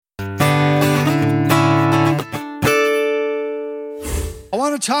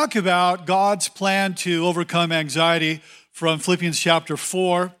want to talk about God's plan to overcome anxiety from Philippians chapter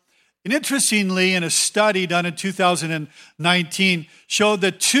 4. And interestingly, in a study done in 2019, showed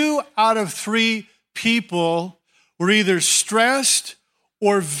that 2 out of 3 people were either stressed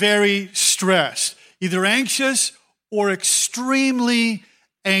or very stressed, either anxious or extremely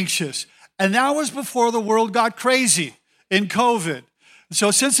anxious. And that was before the world got crazy in COVID.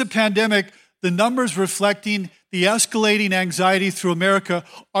 So since the pandemic, the numbers reflecting the escalating anxiety through America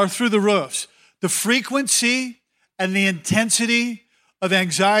are through the roofs. The frequency and the intensity of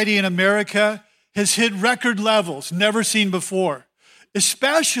anxiety in America has hit record levels never seen before,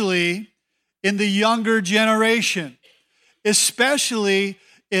 especially in the younger generation, especially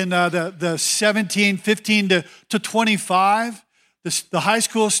in the 17, 15 to 25, the high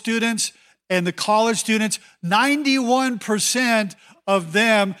school students and the college students. 91% of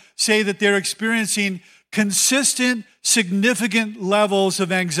them say that they're experiencing consistent, significant levels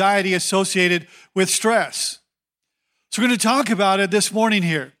of anxiety associated with stress. So we're going to talk about it this morning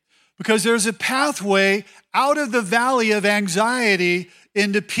here because there's a pathway out of the valley of anxiety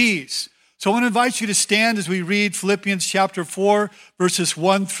into peace. So I want to invite you to stand as we read Philippians chapter 4, verses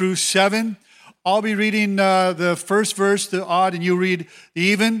 1 through 7. I'll be reading the first verse, the odd, and you read the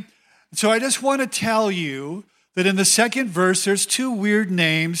even. So I just want to tell you that in the second verse, there's 2 weird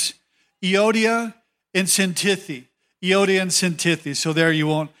names, Euodia and Syntyche. Euodia and Syntyche. So there you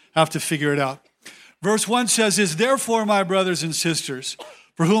won't have to figure it out. Verse 1 says this, "Therefore, my brothers and sisters,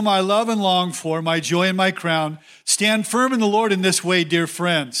 for whom I love and long for, my joy and my crown, stand firm in the Lord in this way, dear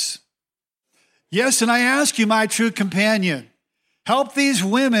friends. Yes, and I ask you, my true companion, help these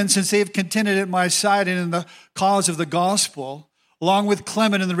women since they have contended at my side and in the cause of the gospel, along with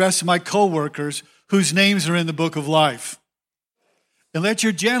Clement and the rest of my co-workers, whose names are in the book of life. And let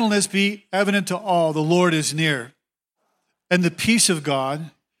your gentleness be evident to all. The Lord is near. And the peace of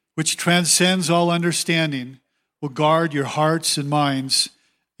God, which transcends all understanding, will guard your hearts and minds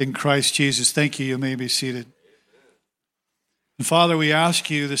in Christ Jesus." Thank you. You may be seated. And Father, we ask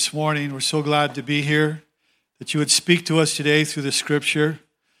you this morning, we're so glad to be here, that you would speak to us today through the scripture.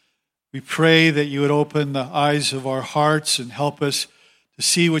 We pray that you would open the eyes of our hearts and help us to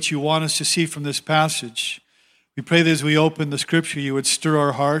see what you want us to see from this passage. We pray that as we open the scripture, you would stir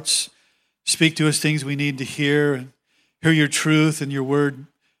our hearts, speak to us things we need to hear, and hear your truth, and your word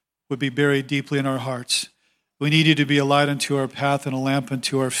would be buried deeply in our hearts. We need you to be a light unto our path and a lamp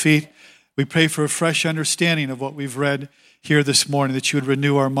unto our feet. We pray for a fresh understanding of what we've read here this morning, that you would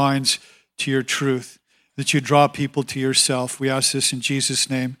renew our minds to your truth, that you draw people to yourself. We ask this in Jesus'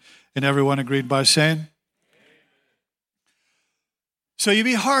 name. And everyone agreed by saying? So you'd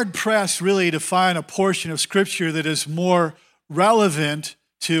be hard-pressed really to find a portion of Scripture that is more relevant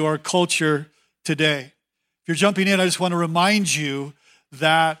to our culture today. If you're jumping in, I just want to remind you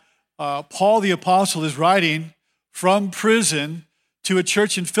that Paul the Apostle is writing from prison to a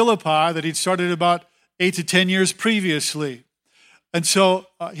church in Philippi that he'd started about 8 to 10 years previously. And so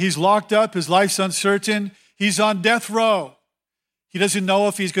he's locked up, his life's uncertain, he's on death row. He doesn't know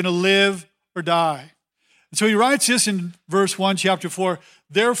if he's going to live or die. And so he writes this in verse 1, chapter 4,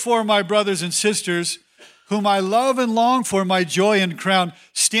 "Therefore, my brothers and sisters, whom I love and long for, my joy and crown,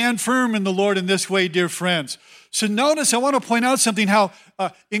 stand firm in the Lord in this way, dear friends." So notice, I want to point out something, how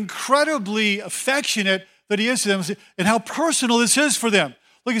incredibly affectionate that he is to them and how personal this is for them.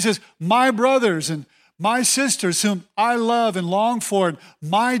 Look, he says, "My brothers and my sisters whom I love and long for, and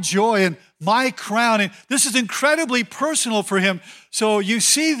my joy and my crown." And this is incredibly personal for him. So you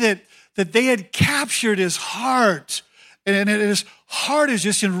see that they had captured his heart, and his heart is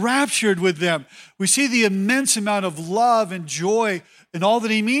just enraptured with them. We see the immense amount of love and joy and all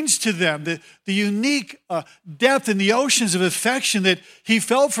that he means to them, the unique depth and the oceans of affection that he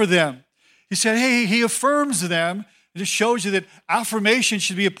felt for them. He said, hey, he affirms them. It just shows you that affirmation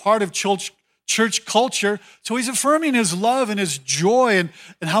should be a part of church culture. So he's affirming his love and his joy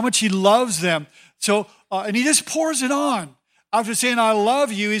and how much he loves them. So, and he just pours it on. After saying, "I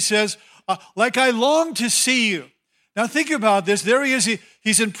love you," he says, "like I long to see you." Now think about this. There he is.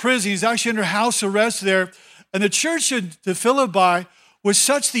 He's in prison. He's actually under house arrest there. And the church in Philippi was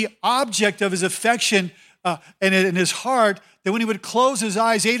such the object of his affection and in his heart that when he would close his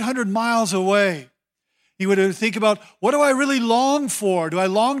eyes 800 miles away, he would think about, what do I really long for? Do I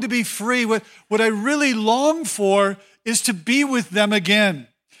long to be free? What I really long for is to be with them again.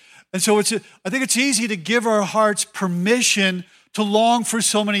 And so I think it's easy to give our hearts permission to long for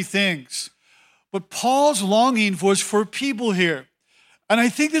so many things. But Paul's longing was for people here. And I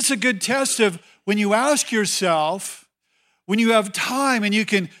think this is a good test of when you ask yourself, when you have time and you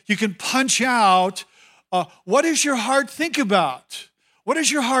can punch out, what does your heart think about? What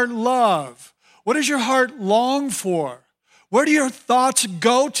does your heart love? What does your heart long for? Where do your thoughts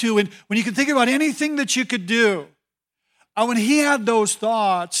go to when you can think about anything that you could do? And when he had those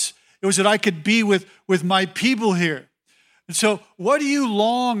thoughts, it was that I could be with my people here. And so what do you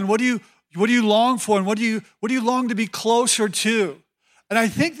long and what do you long for and what do you long to be closer to? And I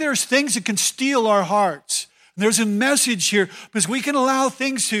think there's things that can steal our hearts. And there's a message here because we can allow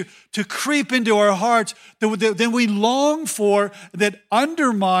things to creep into our hearts that we long for that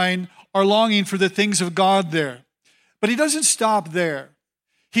undermine our longing for the things of God there. But he doesn't stop there.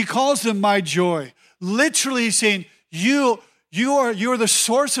 He calls them my joy. Literally saying, you are the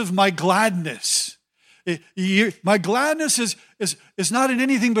source of my gladness. My gladness is not in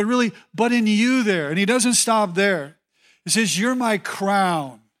anything but in you there. And he doesn't stop there. He says, you're my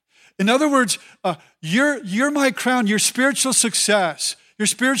crown. In other words, you're my crown, your spiritual success, your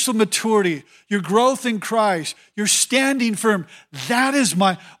spiritual maturity, your growth in Christ, your standing firm. That is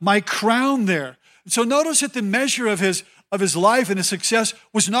my crown there. And so notice that the measure of his life and his success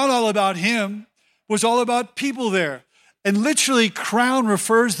was not all about him, it was all about people there. And literally, crown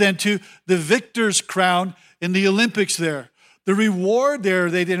refers then to the victor's crown in the Olympics there. The reward there,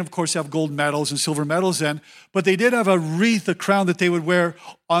 they didn't, of course, have gold medals and silver medals then, but they did have a wreath, a crown that they would wear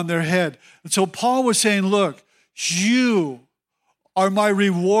on their head. And so Paul was saying, look, you are my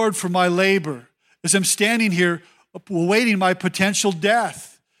reward for my labor. As I'm standing here awaiting my potential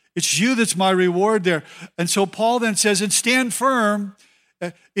death, it's you that's my reward there. And so Paul then says, and stand firm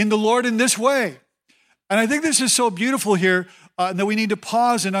in the Lord in this way. And I think this is so beautiful here that we need to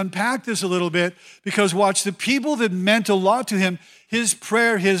pause and unpack this a little bit because watch, the people that meant a lot to him, his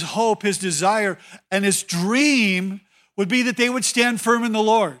prayer, his hope, his desire, and his dream would be that they would stand firm in the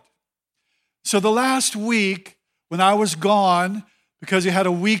Lord. So the last week when I was gone, because I had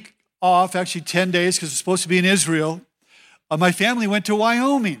a week off, actually 10 days because it's supposed to be in Israel, my family went to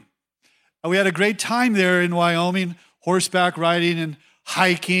Wyoming. We had a great time there in Wyoming, horseback riding and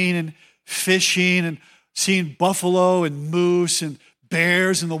hiking and fishing and seeing buffalo and moose and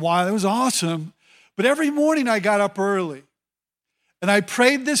bears in the wild. It was awesome. But every morning I got up early and I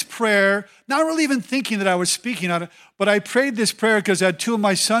prayed this prayer, not really even thinking that I was speaking on it, but I prayed this prayer because I had two of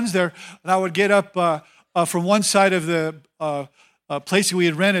my sons there and I would get up from one side of the place that we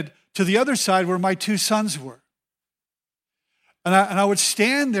had rented to the other side where my two sons were. And I would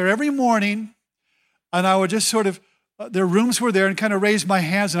stand there every morning and I would just sort of, their rooms were there and kind of raise my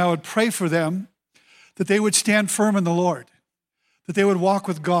hands and I would pray for them that they would stand firm in the Lord, that they would walk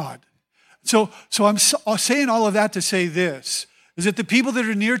with God. So I'm saying all of that to say this, is that the people that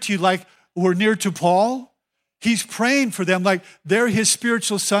are near to you, like were near to Paul, he's praying for them like they're his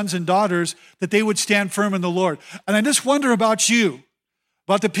spiritual sons and daughters, that they would stand firm in the Lord. And I just wonder about you,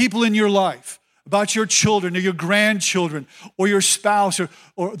 about the people in your life, about your children or your grandchildren or your spouse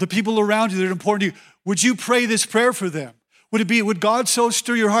or the people around you that are important to you. Would you pray this prayer for them? Would God so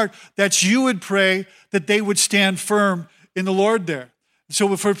stir your heart that you would pray that they would stand firm in the Lord there?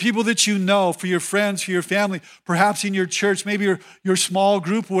 So for people that you know, for your friends, for your family, perhaps in your church, maybe your small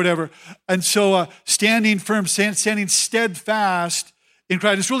group or whatever. And so standing firm, standing steadfast in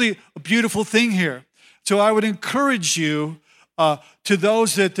Christ. It's really a beautiful thing here. So I would encourage you to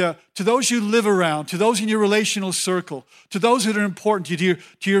those you live around, to those in your relational circle, to those that are important to you,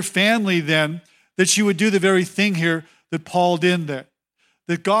 to your family then, that you would do the very thing here that Paul did there.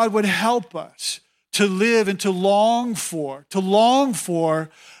 That God would help us to live and to long for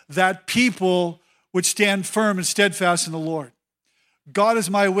that people would stand firm and steadfast in the Lord. God is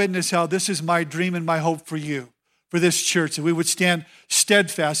my witness how this is my dream and my hope for you, for this church, that we would stand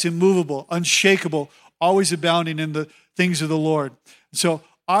steadfast, immovable, unshakable, always abounding in the things of the Lord. So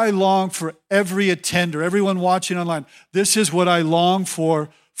I long for every attender, everyone watching online. This is what I long for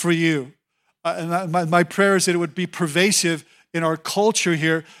you. And my prayer is that it would be pervasive in our culture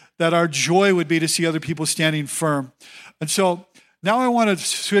here, that our joy would be to see other people standing firm. And so now I want to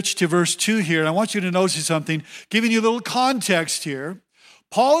switch to verse 2 here, and I want you to notice something, giving you a little context here.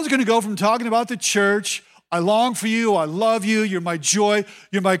 Paul is going to go from talking about the church, I long for you, I love you, you're my joy,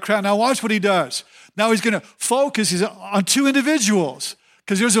 you're my crown. Now watch what he does. Now he's going to focus on two individuals,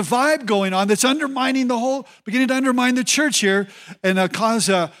 because there's a vibe going on that's undermining beginning to undermine the church here and cause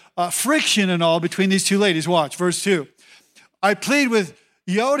friction and all between these two ladies. Watch, verse 2. I plead with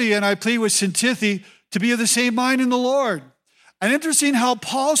Euodia and I plead with Syntyche to be of the same mind in the Lord. And interesting how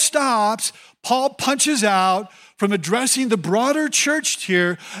Paul punches out from addressing the broader church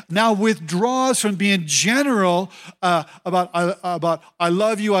here, now withdraws from being general about I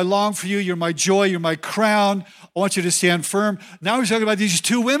love you, I long for you, you're my joy, you're my crown, I want you to stand firm. Now he's talking about these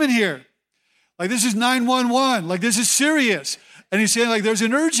two women here. Like this is 911, like this is serious. And he's saying, like, there's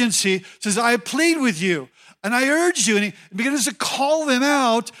an urgency. He says, I plead with you, and I urge you. And he begins to call them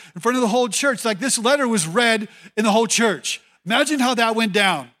out in front of the whole church. Like, this letter was read in the whole church. Imagine how that went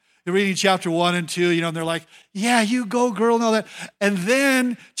down. You're reading chapter 1 and 2, and they're like, yeah, you go, girl, and all that. And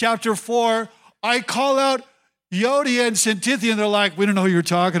then chapter 4, I call out Euodia and Syntyche, and they're like, we don't know who you're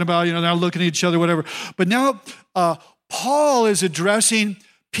talking about. They're looking at each other, whatever. But now Paul is addressing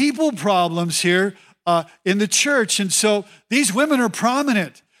people problems here in the church. And so these women are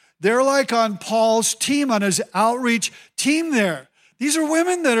prominent. They're like on Paul's team, on his outreach team there. These are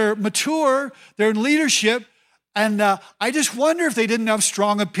women that are mature. They're in leadership. And I just wonder if they didn't have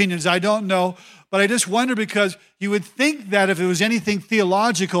strong opinions. I don't know. But I just wonder, because you would think that if it was anything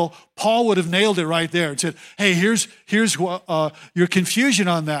theological, Paul would have nailed it right there and said, hey, here's your confusion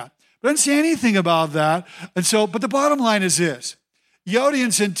on that. But I didn't say anything about that. And so, but the bottom line is this. Euodia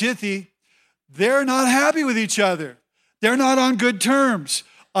and Syntyche, they're not happy with each other. They're not on good terms.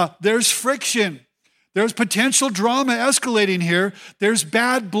 There's friction. There's potential drama escalating here. There's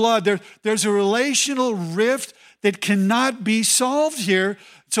bad blood. There's a relational rift that cannot be solved here.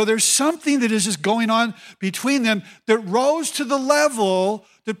 So there's something that is just going on between them that rose to the level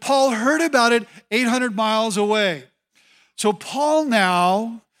that Paul heard about it 800 miles away. So Paul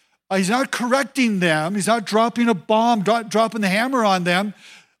now, he's not correcting them. He's not dropping a bomb, dropping the hammer on them.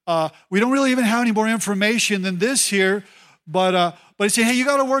 We don't really even have any more information than this here. But he's saying, hey, you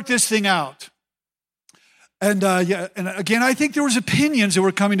got to work this thing out. And again, I think there was opinions that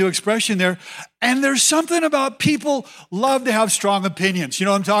were coming to expression there. And there's something about people love to have strong opinions. You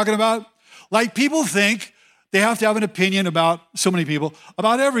know what I'm talking about? Like, people think they have to have an opinion about, so many people,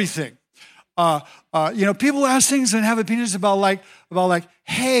 about everything. People ask things and have opinions about like,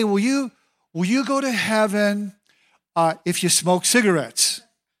 hey, will you go to heaven if you smoke cigarettes?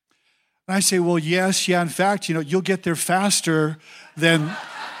 And I say, well, yes, yeah. In fact, you'll get there faster than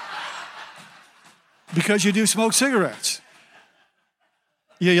because you do smoke cigarettes.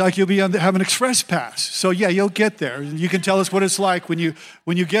 Yeah, like you'll be have an express pass. So yeah, you'll get there. You can tell us what it's like when you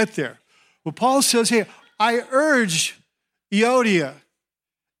get there. Well, Paul says, hey, I urge Euodia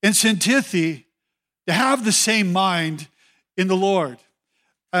and Syntyche to have the same mind in the Lord.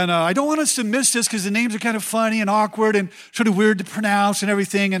 And I don't want us to miss this, because the names are kind of funny and awkward and sort of weird to pronounce and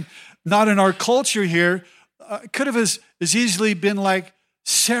everything, and not in our culture here. It could have as easily been like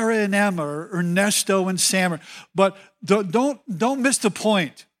Sarah and Emma, or Ernesto and Sam. But don't miss the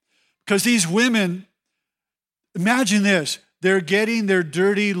point, because these women, imagine this, they're getting their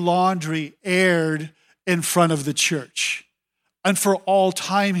dirty laundry aired in front of the church and for all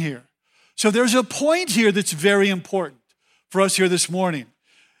time here. So there's a point here that's very important for us here this morning.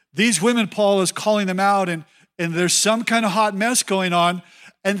 These women, Paul is calling them out, and there's some kind of hot mess going on,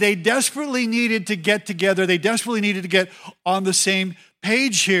 and they desperately needed to get together. They desperately needed to get on the same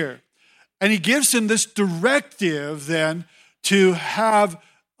page here. And he gives them this directive then to have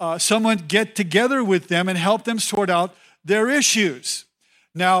someone get together with them and help them sort out their issues.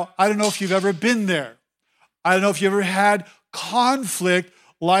 Now, I don't know if you've ever been there. I don't know if you ever had conflict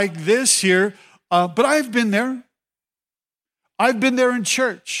like this here, but I've been there. I've been there in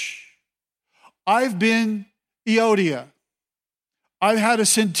church. I've been Euodia. I've had a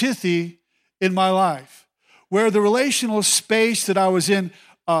Syntyche in my life, where the relational space that I was in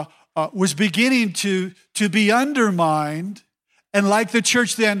was beginning to be undermined, and like the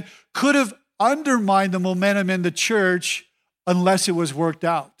church then, could have undermined the momentum in the church unless it was worked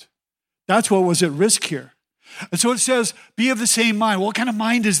out. That's what was at risk here. And so it says, be of the same mind. Well, what kind of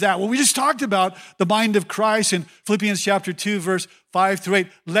mind is that? Well, we just talked about the mind of Christ in Philippians chapter 2, verse 5-8.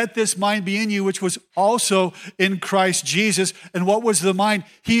 Let this mind be in you, which was also in Christ Jesus. And what was the mind?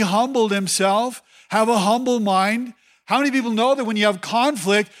 He humbled himself. Have a humble mind. How many people know that when you have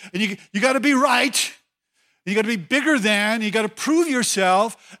conflict and you got to be right, you got to be bigger than, you got to prove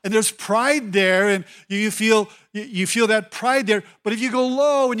yourself, and there's pride there, and you feel that pride there. But if you go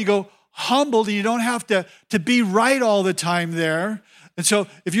low and you go humbled, and you don't have to be right all the time there. And so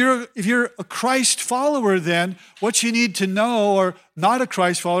if you're a Christ follower, then what you need to know, or not a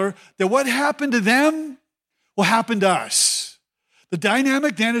Christ follower, that what happened to them will happen to us. The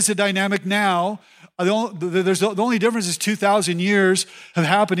dynamic then is the dynamic now. The only difference is 2,000 years have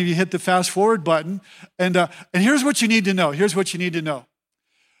happened if you hit the fast forward button. And here's what you need to know. Here's what you need to know.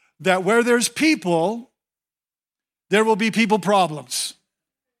 That where there's people, there will be people problems.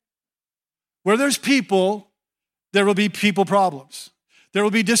 Where there's people, there will be people problems. There will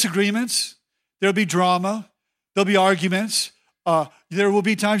be disagreements. There will be drama. There'll be arguments. There will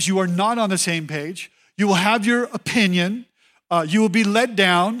be times you are not on the same page. You will have your opinion. You will be let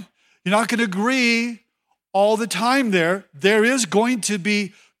down. You're not going to agree all the time there is going to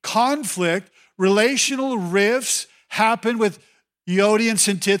be conflict. Relational rifts happen with Yodi and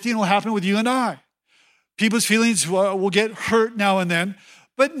Syntyche, and will happen with you and I. People's feelings will get hurt now and then,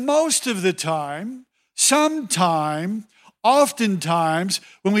 but most of the time, oftentimes,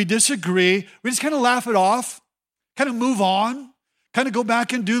 when we disagree, we just kind of laugh it off, kind of move on, kind of go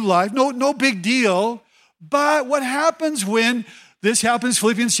back and do life. No big deal. But what happens when this happens,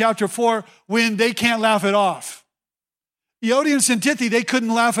 Philippians chapter 4, when they can't laugh it off? Yodi and Syntyche, they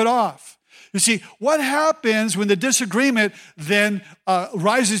couldn't laugh it off. You see, what happens when the disagreement then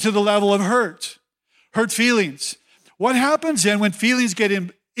rises to the level of hurt feelings? What happens then when feelings get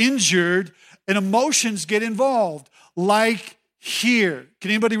injured and emotions get involved, like here?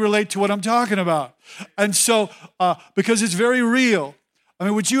 Can anybody relate to what I'm talking about? And so, because it's very real, I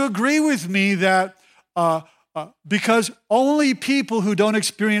mean, would you agree with me that because only people who don't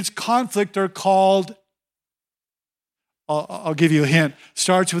experience conflict are called, I'll give you a hint,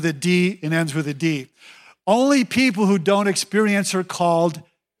 starts with a D and ends with a D. Only people who don't experience are called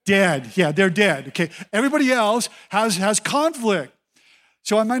dead. Yeah, they're dead, okay? Everybody else has conflict.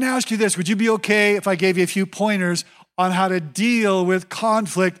 So I might ask you this, would you be okay if I gave you a few pointers on how to deal with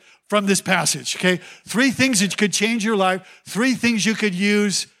conflict from this passage, okay? 3 things that could change your life, 3 things you could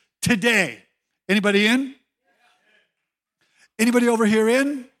use today. Anybody in? Anybody over here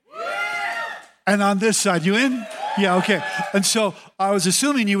in? And on this side, you in? Yeah, okay. And so I was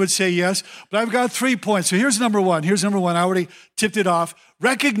assuming you would say yes, but I've got 3 points. So here's number one. I already tipped it off.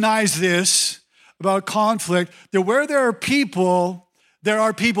 Recognize this about conflict, that where there are people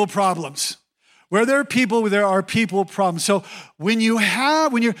problems. Where there are people, there are people problems. So when you're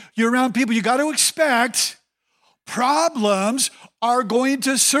around people, you got to expect problems are going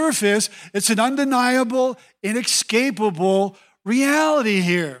to surface. It's an undeniable, inescapable reality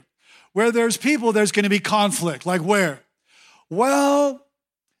here. Where there's people, there's going to be conflict. Like where? Well,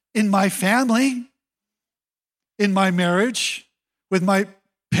 in my family, in my marriage, with my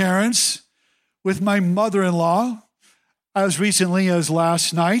parents, with my mother-in-law, as recently as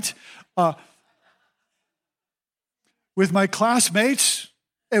last night, with my classmates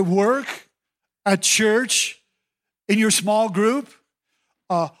at work, at church, in your small group,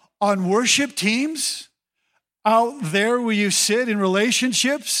 on worship teams, out there where you sit in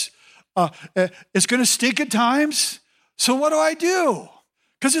relationships. It's going to stink at times. So what do?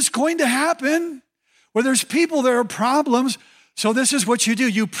 Because it's going to happen. Where there's people, there are problems. So this is what you do.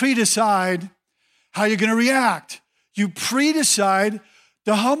 You pre-decide how you're going to react. You pre-decide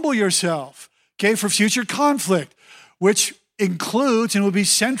to humble yourself, okay, for future conflict, which includes and will be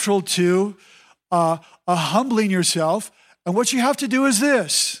central to humbling yourself. And what you have to do is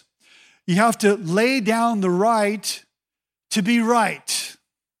this. You have to lay down the right to be right.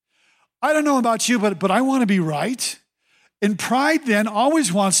 I don't know about you, but I want to be right. And pride then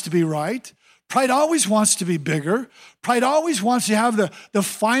always wants to be right. Pride always wants to be bigger. Pride always wants to have the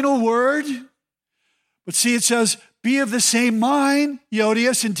final word. But see, it says, be of the same mind,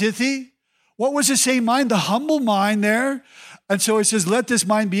 Euodias and Syntyche. What was the same mind? The humble mind there. And so it says, let this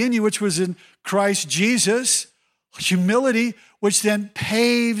mind be in you, which was in Christ Jesus. Humility, which then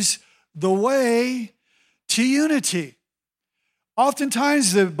paves the way to unity.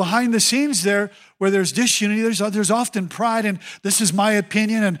 Oftentimes, behind the scenes there, where there's disunity, there's often pride, and this is my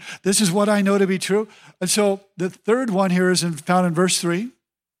opinion, and this is what I know to be true. And so the third one here is found in verse 3.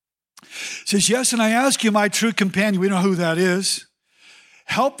 It says, yes, and I ask you, my true companion, we know who that is,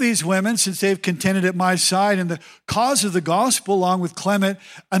 help these women since they've contended at my side in the cause of the gospel, along with Clement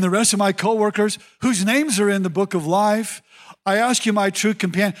and the rest of my co-workers, whose names are in the book of life. I ask you, my true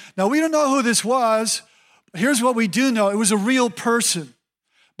companion. Now, we don't know who this was. Here's what we do know. It was a real person.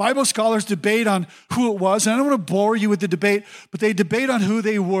 Bible scholars debate on who it was. And I don't want to bore you with the debate, but they debate on who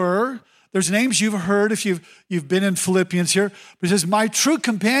they were. There's names you've heard if you've been in Philippians here. But it says, my true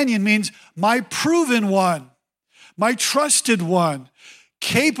companion means my proven one, my trusted one,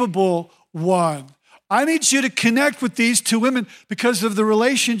 capable one. I need you to connect with these 2 women because of the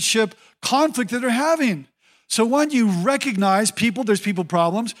relationship conflict that they're having. So 1, you recognize people, there's people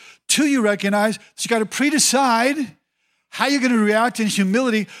problems. 2, you recognize that you got to pre-decide how you're going to react in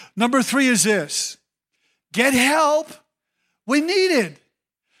humility. Number 3 is this: get help when needed.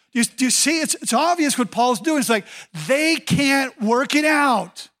 Do you see, it's obvious what Paul's doing. It's like they can't work it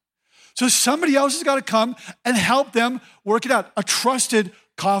out. So somebody else has got to come and help them work it out. A trusted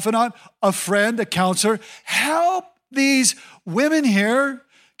confidant, a friend, a counselor. Help these women here.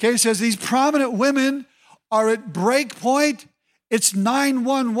 Okay, it says these prominent women are at break point. It's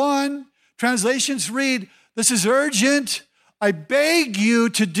 911. Translations read, this is urgent. I beg you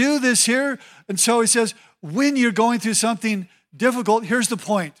to do this here. And so he says, when you're going through something difficult, here's the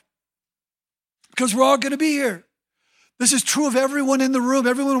point. Because we're all going to be here. This is true of everyone in the room,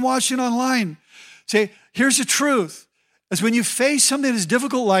 everyone watching online. Say, here's the truth. Is when you face something that's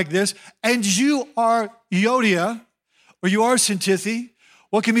difficult like this, and you are Euodia, or you are Syntyche,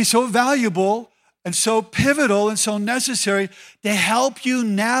 what can be so valuable and so pivotal and so necessary to help you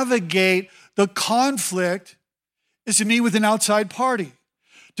navigate the conflict is to meet with an outside party,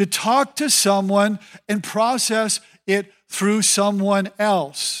 to talk to someone and process it through someone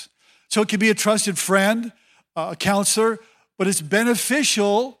else. So it can be a trusted friend, a counselor, but it's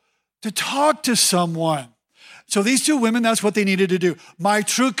beneficial to talk to someone. So these two women, that's what they needed to do. My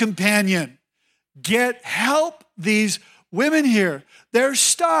true companion. Help these women here. They're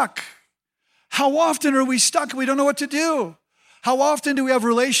stuck. How often are we stuck and we don't know what to do? How often do we have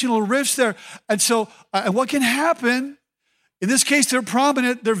relational rifts there? And so, and what can happen, in this case, they're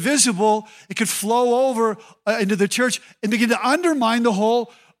prominent, they're visible, it could flow over into the church and begin to undermine the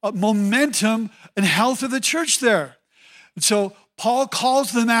whole momentum and health of the church there. And so Paul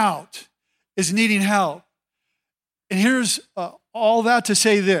calls them out as needing help. And here's all that to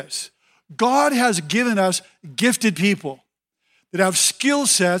say this. God has given us gifted people that have skill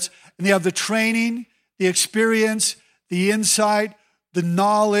sets, and they have the training, the experience, the insight, the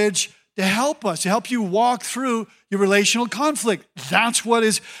knowledge to help us, to help you walk through your relational conflict. That's what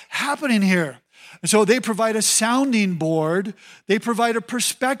is happening here. And so they provide a sounding board. They provide a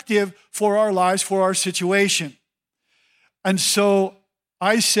perspective for our lives, for our situation. And so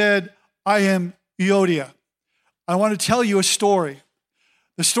I said, I am Euodia. I want to tell you a story.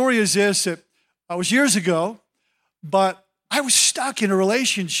 The story is this, that it was years ago, but I was stuck in a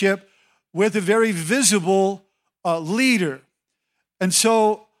relationship with a very visible leader. And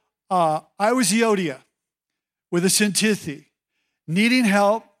so I was Euodia with a Syntyche, needing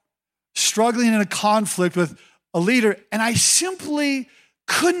help, struggling in a conflict with a leader, and I simply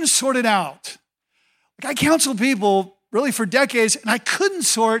couldn't sort it out. Like I counseled people really for decades, and I couldn't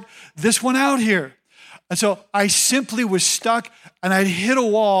sort this one out here. And so I simply was stuck, and I'd hit a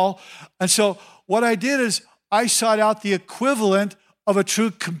wall. And so what I did is I sought out the equivalent of a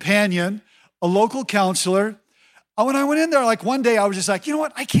true companion, a local counselor. And when I went in there, like one day, I was just like, you know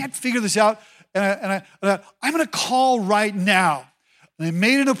what? I can't figure this out. And I'm going to call right now. And I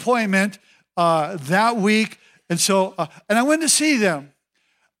made an appointment that week. And so, and I went to see them.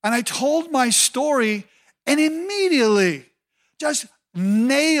 And I told my story and immediately just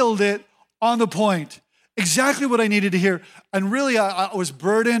nailed it on the point. Exactly what I needed to hear. And really, I was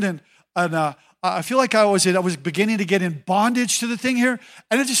burdened and I feel like I was beginning to get in bondage to the thing here.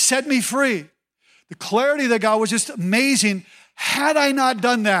 And it just set me free. The clarity that God was just amazing. Had I not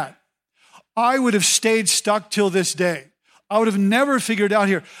done that, I would have stayed stuck till this day. I would have never figured out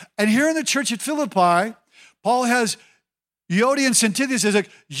here. And here in the church at Philippi, Paul has Euodia and Syntyche says, like,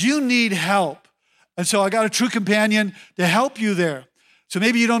 you need help. And so I got a true companion to help you there. So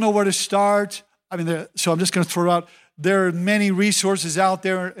maybe you don't know where to start. So I'm just going to throw out, there are many resources out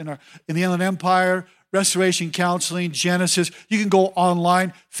there in the Inland Empire, Restoration Counseling, Genesis. You can go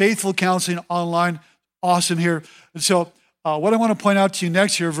online, Faithful Counseling online, awesome here. And so what I want to point out to you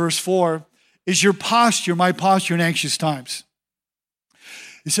next here, verse 4, is your posture, my posture in anxious times.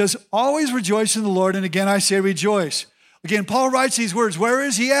 He says, always rejoice in the Lord, and again I say rejoice. Again, Paul writes these words. Where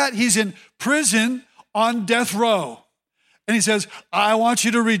is he at? He's in prison on death row. And he says, I want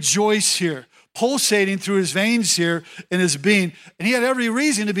you to rejoice here, pulsating through his veins here in his being. And he had every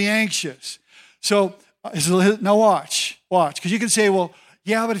reason to be anxious. So now watch, because you can say, well,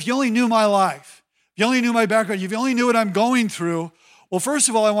 yeah, but if you only knew my life, if you only knew my background, if you only knew what I'm going through. Well, first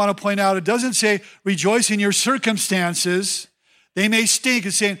of all, I want to point out, it doesn't say rejoice in your circumstances. They may stink.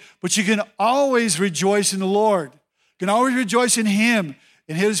 It's saying, but you can always rejoice in the Lord. You can always rejoice in him,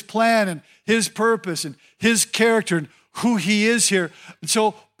 in his plan and his purpose and his character and who he is here. And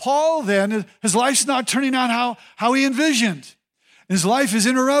so Paul then, his life's not turning out how he envisioned. His life is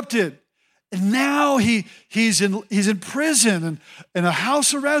interrupted. And now he's in prison and in a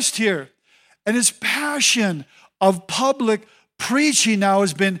house arrest here. And his passion of public preaching now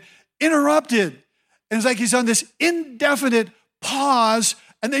has been interrupted. And it's like he's on this indefinite pause,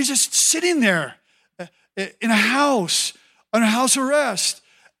 and he's just sitting there in a house, under house arrest,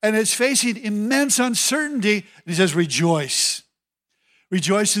 and it's facing immense uncertainty. And he says, rejoice.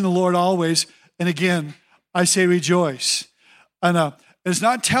 Rejoice in the Lord always. And again, I say rejoice. And it's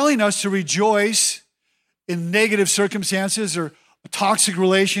not telling us to rejoice in negative circumstances or a toxic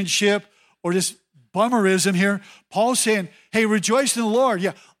relationship or just bummerism here. Paul's saying, hey, rejoice in the Lord.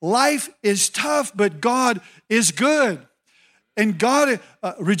 Yeah, life is tough, but God is good. And God,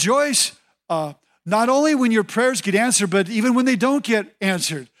 rejoice not only when your prayers get answered, but even when they don't get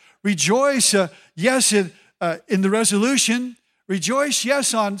answered. Rejoice, yes, in the resolution. Rejoice,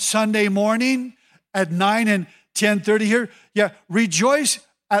 yes, on Sunday morning at 9 and 10:30 here. Yeah, rejoice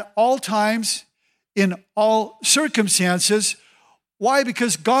at all times in all circumstances. Why?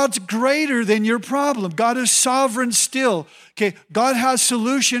 Because God's greater than your problem. God is sovereign still. Okay, God has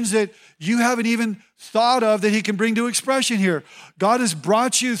solutions that you haven't even thought of that he can bring to expression here. God has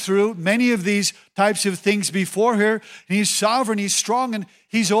brought you through many of these types of things before here, and he's sovereign, he's strong, and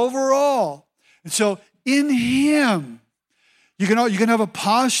he's over all. And so in him, you can have a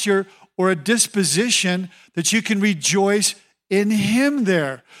posture or a disposition that you can rejoice in him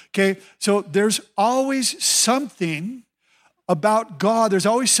there. Okay, so there's always something about God. There's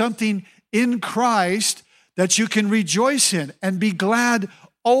always something in Christ that you can rejoice in and be glad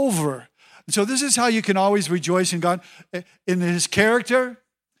over. And so this is how you can always rejoice in God, in his character.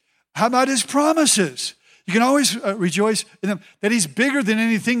 How about his promises? You can always rejoice in them, that he's bigger than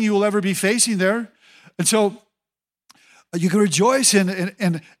anything you will ever be facing there. And so you can rejoice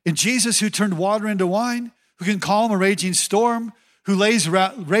in Jesus, who turned water into wine, who can calm a raging storm, who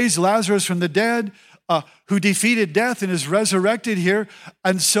raised Lazarus from the dead, who defeated death and is resurrected here.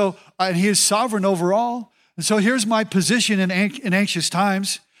 And so and he is sovereign over all. And so here's my position in anxious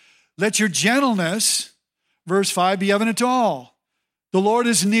times. Let your gentleness, verse 5, be evident to all. The Lord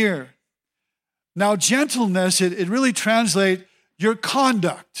is near. Now, gentleness, it really translates your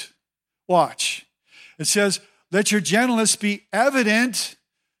conduct. Watch. It says, let your gentleness be evident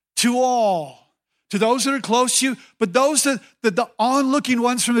to all. To those that are close to you, but those that the onlooking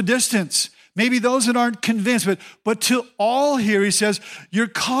ones from a distance. Maybe those that aren't convinced, but to all here, he says, your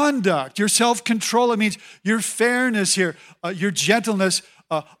conduct, your self-control, it means your fairness here, your gentleness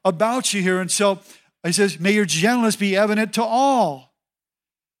about you here. And so he says, may your gentleness be evident to all,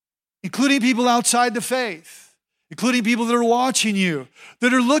 including people outside the faith, including people that are watching you,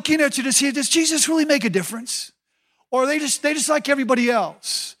 that are looking at you to see, does Jesus really make a difference? Or are they just like everybody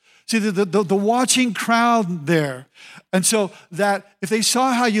else? See, the watching crowd there. And so that if they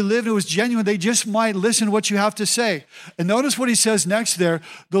saw how you lived and it was genuine, they just might listen to what you have to say. And notice what he says next there.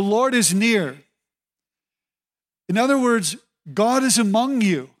 The Lord is near. In other words, God is among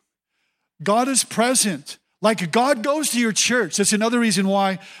you. God is present. Like God goes to your church. That's another reason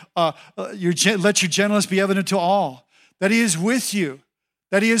why let your gentleness be evident to all. That he is with you.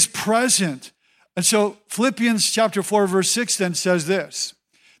 That he is present. And so Philippians chapter 4, verse 6 then says this.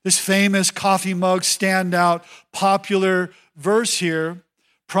 This famous coffee mug standout, popular verse here,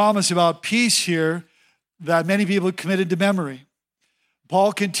 promise about peace here that many people have committed to memory.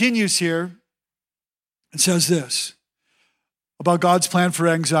 Paul continues here and says this about God's plan for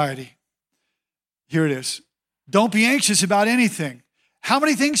anxiety. Here it is. Don't be anxious about anything. How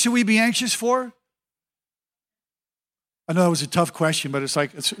many things should we be anxious for? I know that was a tough question, but it's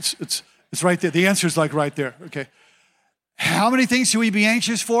right there. The answer is like right there. Okay. How many things should we be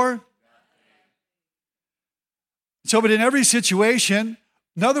anxious for? So, but in every situation,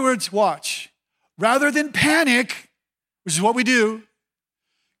 in other words, watch. Rather than panic, which is what we do,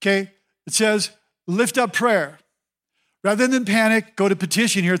 okay, it says, lift up prayer. Rather than panic, go to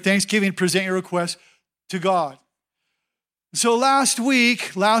petition here, thanksgiving, present your request to God. So last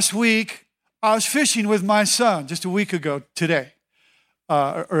week, I was fishing with my son just a week ago today.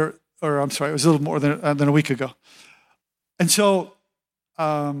 Or I'm sorry, it was a little more than a week ago. And so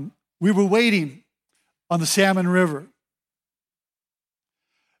we were waiting on the Salmon River.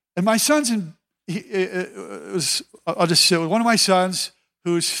 And my son's I'll just say, one of my sons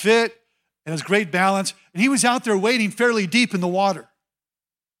who's fit and has great balance, and he was out there wading fairly deep in the water.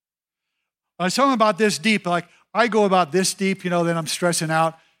 I was telling him about this deep, like I go about this deep, then I'm stressing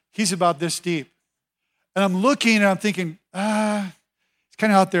out. He's about this deep. And I'm looking and I'm thinking, he's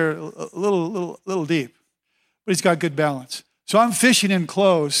kind of out there a little deep. But he's got good balance. So I'm fishing in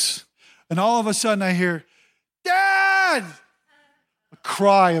close, and all of a sudden I hear, Dad! A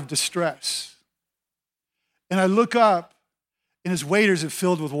cry of distress. And I look up, and his waders are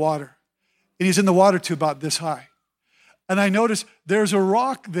filled with water. And he's in the water to about this high. And I notice there's a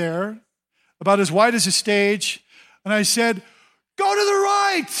rock there, about as wide as a stage. And I said, go to the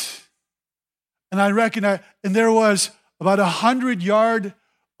right! And I recognize, and there was about 100-yard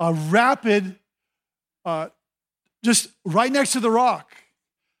rapid just right next to the rock.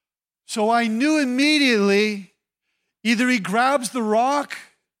 So I knew immediately either he grabs the rock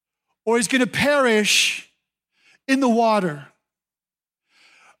or he's going to perish in the water.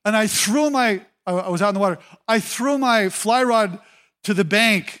 And I was out in the water. I threw my fly rod to the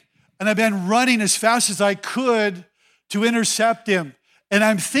bank, and I've been running as fast as I could to intercept him. And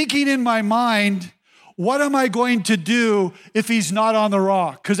I'm thinking in my mind, what am I going to do if he's not on the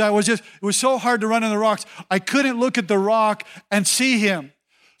rock? Because it was so hard to run on the rocks. I couldn't look at the rock and see him.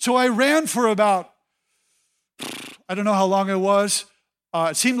 So I ran for about, I don't know how long it was.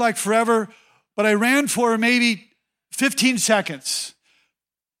 It seemed like forever, but I ran for maybe 15 seconds,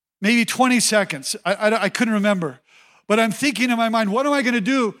 maybe 20 seconds. I couldn't remember. But I'm thinking in my mind, what am I going to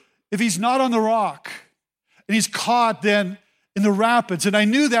do if he's not on the rock? And he's caught then in the rapids. And I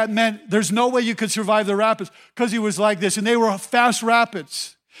knew that meant there's no way you could survive the rapids because he was like this. And they were fast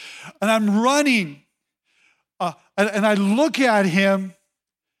rapids. And I'm running. And I look at him,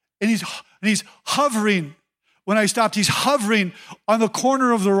 and he's hovering. When I stopped, he's hovering on the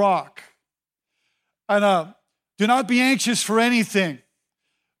corner of the rock. And do not be anxious for anything,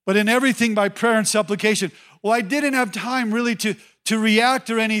 but in everything by prayer and supplication. Well, I didn't have time really to react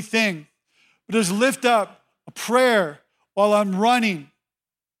or anything, but just lift up a prayer while I'm running.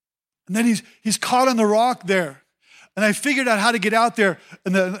 And then he's caught on the rock there. And I figured out how to get out there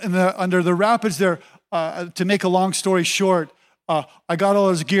under the rapids there. To make a long story short, I got all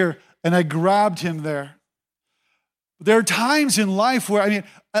his gear and I grabbed him there. There are times in life where, and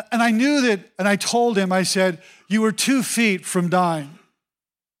I knew that, and I told him, I said, you were 2 feet from dying.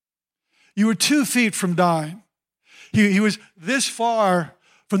 You were 2 feet from dying. He was this far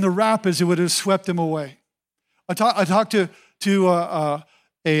from the rapids, it would have swept him away. I talked to a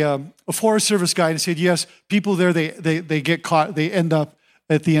Forest Service guy and said, yes, people there, they get caught, they end up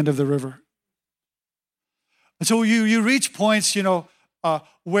at the end of the river. And so you reach points,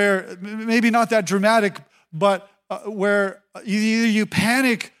 where maybe not that dramatic, but where either you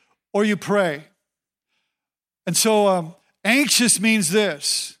panic or you pray. And so anxious means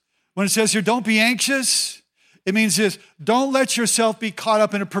this. When it says here, don't be anxious, it means this. Don't let yourself be caught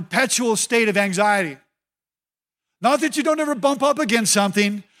up in a perpetual state of anxiety. Not that you don't ever bump up against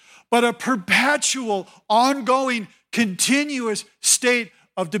something, but a perpetual, ongoing, continuous state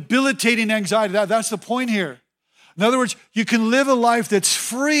of debilitating anxiety. That's the point here. In other words, you can live a life that's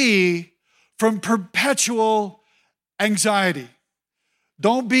free from perpetual anxiety.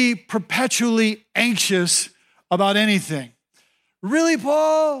 Don't be perpetually anxious about anything. Really,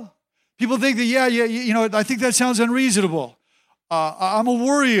 Paul? People think that, I think that sounds unreasonable. I'm a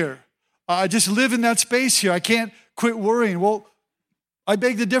worrier. I just live in that space here. I can't quit worrying. Well, I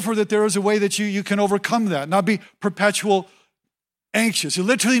beg to differ that there is a way that you can overcome that, not be perpetual anxious. It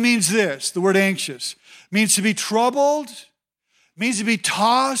literally means this, the word anxious. It means to be troubled, means to be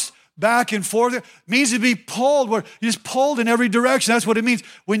tossed back and forth. It means to be pulled, where you're just pulled in every direction. That's what it means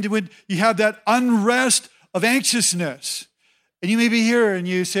when you have that unrest of anxiousness. And you may be here and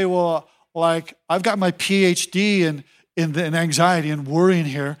you say, well, like, I've got my PhD in anxiety and worrying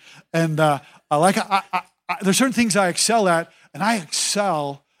here. And there's certain things I excel at, and I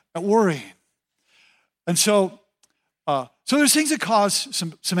excel at worrying. And so there's things that cause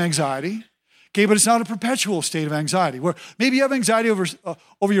some anxiety. Okay, but it's not a perpetual state of anxiety where maybe you have anxiety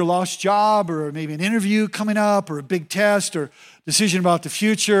over your lost job, or maybe an interview coming up, or a big test, or decision about the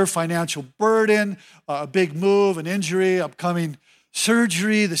future, financial burden, a big move, an injury, upcoming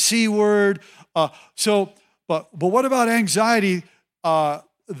surgery, the C word. But what about anxiety that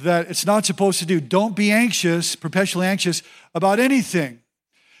it's not supposed to do? Don't be anxious, perpetually anxious about anything.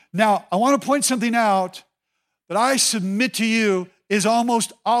 Now, I want to point something out that I submit to you is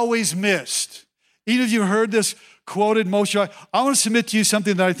almost always missed. Even if you heard this quoted most, I want to submit to you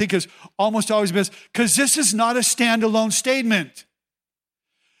something that I think is almost always missed, because this is not a standalone statement.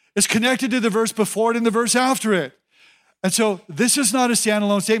 It's connected to the verse before it and the verse after it. And so this is not a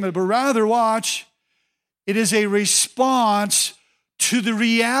standalone statement, but rather, watch, it is a response to the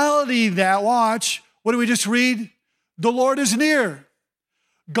reality that, watch, what do we just read? The Lord is near.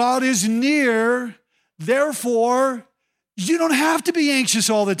 God is near, therefore, you don't have to be anxious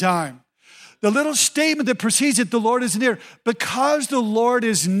all the time. The little statement that precedes it, the Lord is near. Because the Lord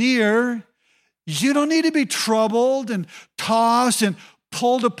is near, you don't need to be troubled and tossed and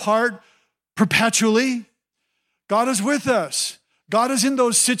pulled apart perpetually. God is with us. God is in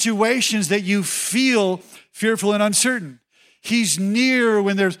those situations that you feel fearful and uncertain. He's near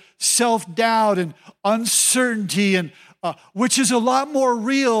when there's self-doubt and uncertainty, and which is a lot more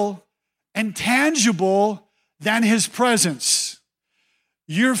real and tangible than his presence.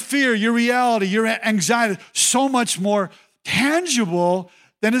 Your fear, your reality, your anxiety, so much more tangible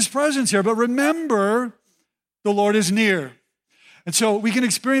than his presence here. But remember, the Lord is near. And so we can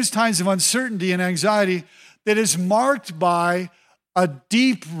experience times of uncertainty and anxiety that is marked by a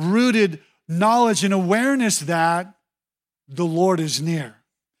deep-rooted knowledge and awareness that the Lord is near.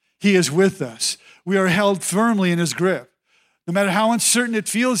 He is with us. We are held firmly in his grip. No matter how uncertain it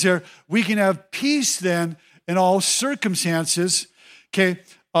feels there, we can have peace then in all circumstances, okay,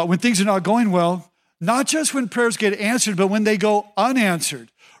 when things are not going well, not just when prayers get answered, but when they go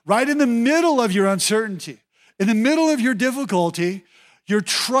unanswered. Right in the middle of your uncertainty, in the middle of your difficulty, your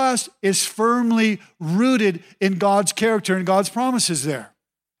trust is firmly rooted in God's character and God's promises there.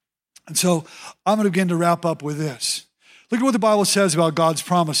 And so I'm going to begin to wrap up with this. Look at what the Bible says about God's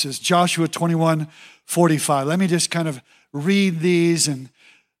promises. Joshua 21:45. Let me just kind of read these and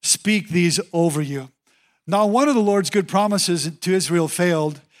speak these over you. Not one of the Lord's good promises to Israel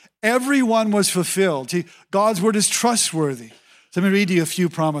failed. Every one was fulfilled. See, God's word is trustworthy. So let me read you a few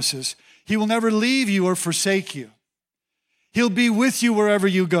promises. He will never leave you or forsake you. He'll be with you wherever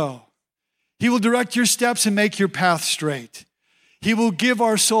you go. He will direct your steps and make your path straight. He will give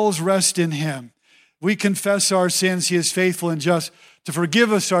our souls rest in him. We confess our sins. He is faithful and just to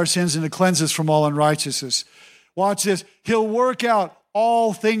forgive us our sins and to cleanse us from all unrighteousness. Watch this. He'll work out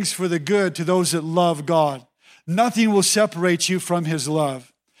all things for the good to those that love God. Nothing will separate you from his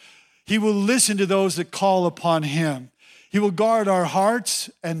love. He will listen to those that call upon him. He will guard our hearts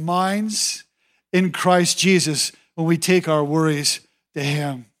and minds in Christ Jesus when we take our worries to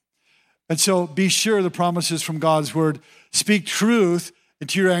him. And so be sure the promises from God's word speak truth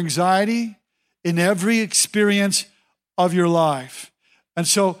into your anxiety in every experience of your life. And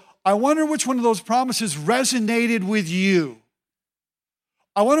so I wonder which one of those promises resonated with you.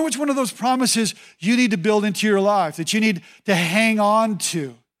 I wonder which one of those promises you need to build into your life, that you need to hang on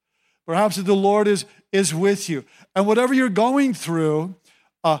to. Perhaps that the Lord is with you. And whatever you're going through,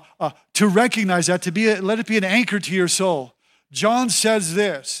 to recognize that, let it be an anchor to your soul. John says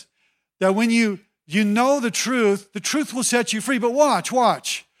this, that when you know the truth will set you free. But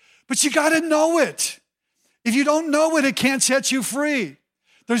watch. But you got to know it. If you don't know it, it can't set you free.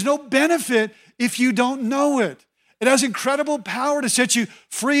 There's no benefit if you don't know it. It has incredible power to set you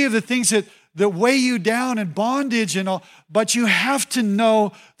free of the things that weigh you down and bondage and all. But you have to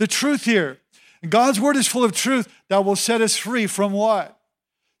know the truth here. And God's word is full of truth that will set us free from what?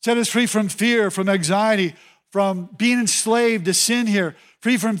 Set us free from fear, from anxiety, from being enslaved to sin here,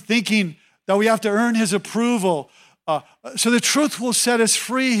 free from thinking that we have to earn his approval. So the truth will set us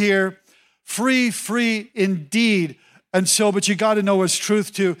free here, free indeed. And so, but you got to know his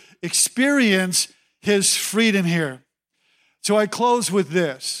truth to experience his freedom here. So I close with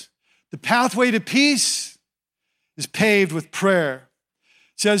this. The pathway to peace is paved with prayer.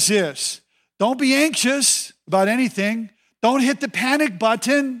 It says this, don't be anxious about anything. Don't hit the panic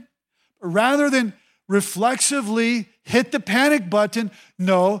button. Rather than reflexively hit the panic button,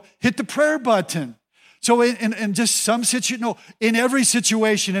 no, hit the prayer button. So in just some situation, no, in every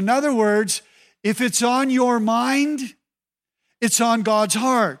situation. In other words, if it's on your mind, it's on God's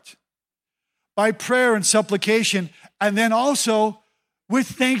heart. By prayer and supplication, and then also with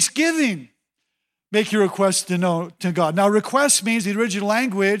thanksgiving, make your request to God. Now, request means, the original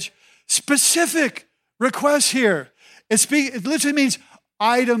language, specific requests here. It literally means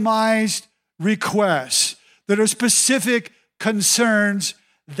itemized requests that are specific concerns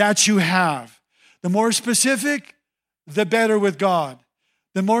that you have. The more specific, the better with God.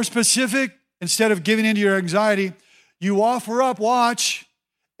 The more specific, instead of giving into your anxiety, you offer up,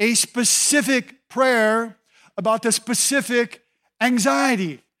 a specific prayer about the specific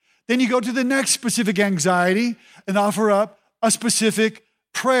anxiety. Then you go to the next specific anxiety and offer up a specific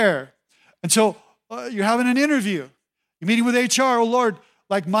prayer. And so you're having an interview. You're meeting with HR. Oh, Lord,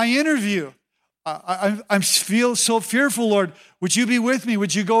 like my interview. I feel so fearful, Lord. Would you be with me?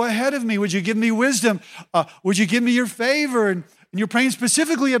 Would you go ahead of me? Would you give me wisdom? Would you give me your favor? And you're praying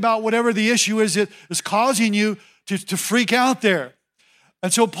specifically about whatever the issue is that is causing you to freak out there.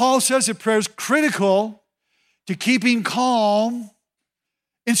 And so Paul says that prayer is critical to keeping calm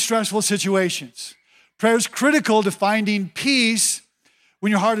in stressful situations. Prayer is critical to finding peace when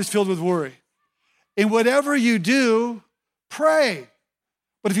your heart is filled with worry. In whatever you do, pray.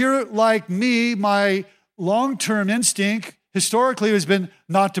 But if you're like me, my long-term instinct historically has been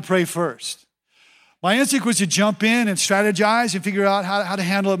not to pray first. My instinct was to jump in and strategize and figure out how to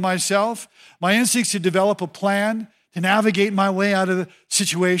handle it myself. My instinct is to develop a plan to navigate my way out of the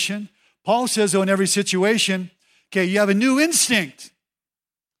situation. Paul says, though, in every situation, okay, you have a new instinct.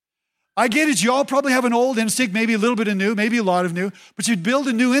 I get it. You all probably have an old instinct, maybe a little bit of new, maybe a lot of new, but you build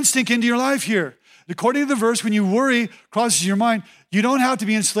a new instinct into your life here. According to the verse, when you worry crosses your mind, you don't have to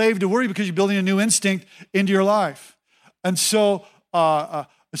be enslaved to worry because you're building a new instinct into your life. And so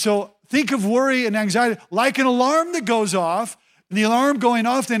think of worry and anxiety like an alarm that goes off. And the alarm going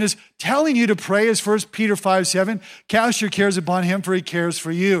off then is telling you to pray, as 1 Peter 5:7, cast your cares upon him for he cares for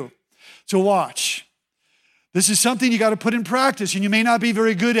you. So watch. This is something you got to put in practice, and you may not be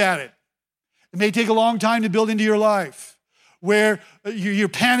very good at it. It may take a long time to build into your life, where you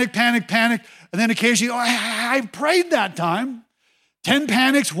panic, and then occasionally, I prayed that time. 10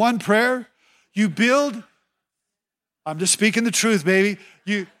 panics, 1 prayer. You build. I'm just speaking the truth, baby.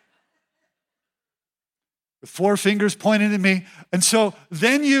 With 4 fingers pointing at me. And so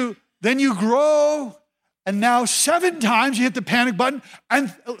then you grow, and now 7 times you hit the panic button,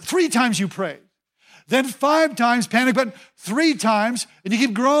 and 3 times you pray. Then 5 times panic button, 3 times, and you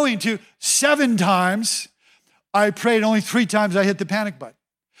keep growing to 7 times. I prayed, only 3 times I hit the panic button.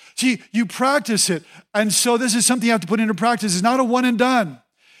 See, you practice it. And so this is something you have to put into practice. It's not a one and done.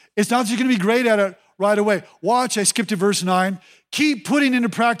 It's not that you're going to be great at it right away. Watch, I skipped to verse 9. Keep putting into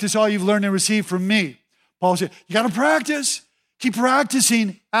practice all you've learned and received from me. Paul said, you got to practice. Keep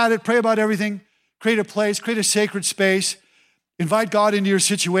practicing at it. Pray about everything. Create a place. Create a sacred space. Invite God into your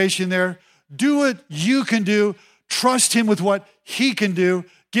situation there. Do what you can do. Trust him with what he can do.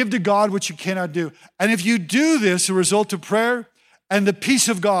 Give to God what you cannot do. And if you do this, the result of prayer and the peace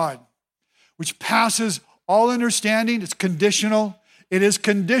of God, which passes all understanding, it's conditional. It is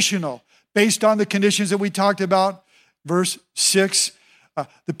conditional based on the conditions that we talked about. Verse 6,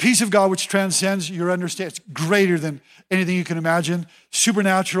 the peace of God which transcends your understanding. It's greater than anything you can imagine.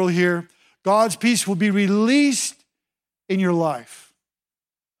 Supernatural here. God's peace will be released in your life.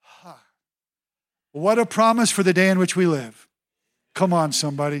 What a promise for the day in which we live. Come on,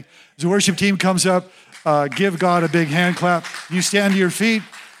 somebody. As the worship team comes up, give God a big hand clap. You stand to your feet.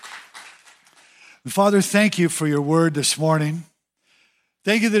 And Father, thank you for your word this morning.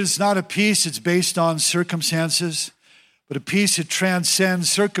 Thank you that it's not a peace that's based on circumstances, but a peace that transcends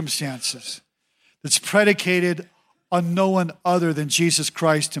circumstances, that's predicated on no one other than Jesus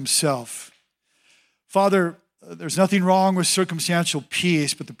Christ himself. Father, there's nothing wrong with circumstantial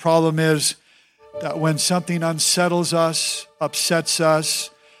peace, but the problem is that when something unsettles us, upsets us,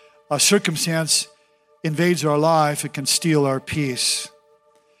 a circumstance invades our life, it can steal our peace.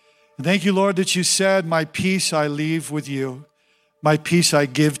 And thank you, Lord, that you said, my peace I leave with you. My peace I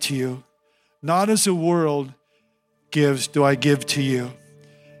give to you. Not as the world gives do I give to you.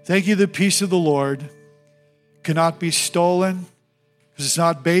 Thank you, the peace of the Lord cannot be stolen because it's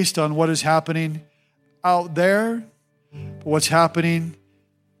not based on what is happening out there, but what's happening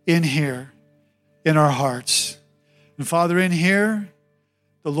in here, in our hearts. And Father, in here,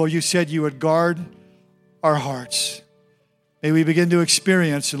 the Lord, you said you would guard our hearts. May we begin to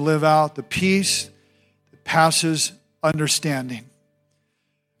experience and live out the peace that passes understanding.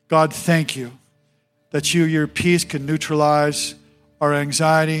 God, thank you that your peace can neutralize our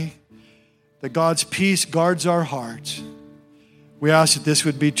anxiety, that God's peace guards our hearts. We ask that this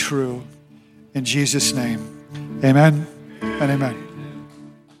would be true in Jesus' name. Amen and amen.